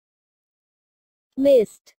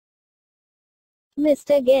Missed. Missed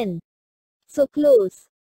again. So close.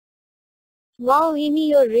 Wow, Amy,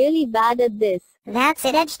 you're really bad at this. That's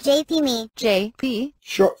it, Edge JP me. JP?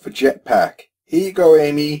 Short for jetpack. Here you go,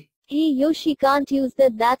 Amy. Hey Yoshi, can't use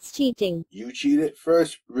that, that's cheating. You cheated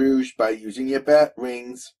first, Rouge, by using your bat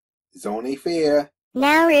rings. It's only fair.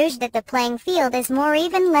 Now Rouge that the playing field is more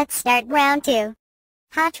even, let's start round 2.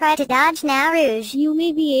 Ha, try to dodge now Rouge. You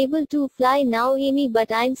may be able to fly now, Amy,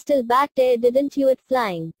 but I'm still back there, didn't you, at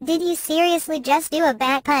flying? Did you seriously just do a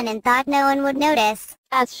bad pun and thought no one would notice?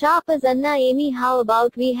 As sharp as Anna, Amy, how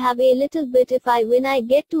about we have a little bit? If I win, I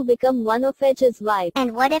get to become one of Edge's wife.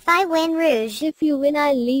 And what if I win, Rouge? If you win,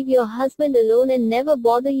 I'll leave your husband alone and never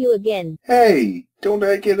bother you again. Hey, don't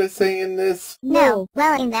I get a say in this? No.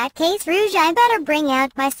 Well, in that case, Rouge, I better bring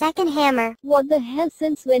out my second hammer. What the hell,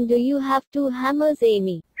 since when do you have 2 hammers,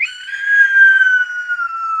 Amy?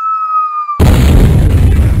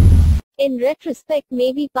 In retrospect,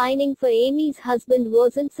 maybe pining for Amy's husband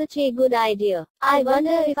wasn't such a good idea. I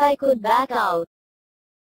wonder if I could back out.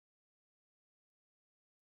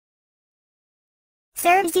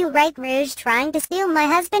 Serves you right, Rouge, trying to steal my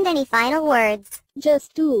husband. Any final words?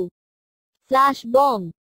 Just 2. Flash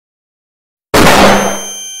bomb.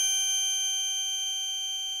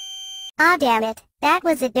 Ah, damn it. That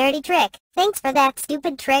was a dirty trick. Thanks for that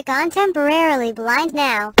stupid trick. I'm temporarily blind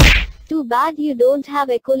now. Too bad you don't have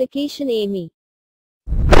echolocation, Amy.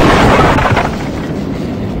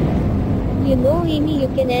 You know, Amy, you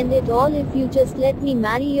can end it all if you just let me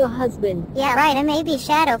marry your husband. Yeah, right, and maybe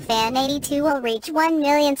ShadowFan82 will reach 1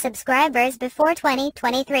 million subscribers before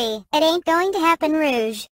 2023. It ain't going to happen,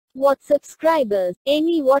 Rouge. What subscribers?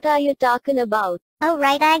 Amy, what are you talking about? Oh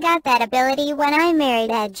right, I got that ability when I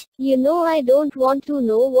married Edge. You know, I don't want to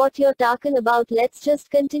know what you're talking about. Let's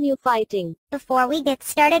just continue fighting. Before we get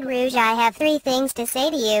started, Rouge, I have 3 things to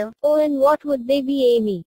say to you. Oh, and what would they be,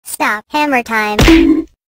 Amy? Stop. Hammer time.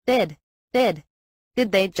 Did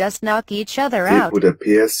they just knock each other out? It would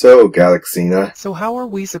appear so, Galaxina. So how are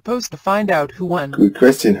we supposed to find out who won? Good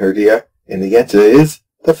question, Herdia. And the answer is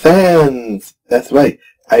the fans. That's right.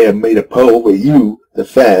 I have made a poll where you, the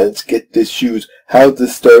fans, get to choose how the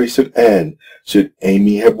story should end. Should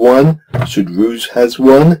Amy have won? Should Rouge has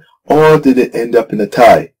won? Or did it end up in a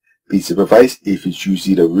tie? Piece of advice, if you choose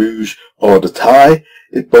either Rouge or the tie,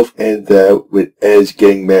 it both ends out with Edge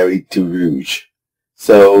getting married to Rouge.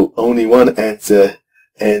 So only one answer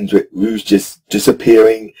ends with Rouge just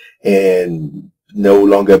disappearing and no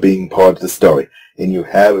longer being part of the story. And you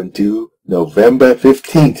have until November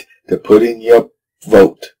 15th to put in your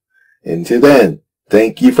vote. Until then,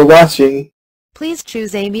 thank you for watching. Please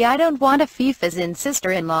choose Amy. I don't want a thief as in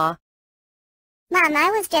sister-in-law. Mom,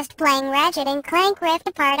 I was just playing Ratchet and Clank Rift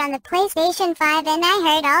Apart on the PlayStation 5 and I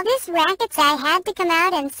heard all this rackets. I had to come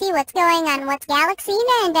out and see what's going on. What's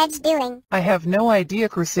Galaxina and Edge doing? I have no idea,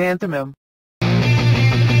 Chrysanthemum.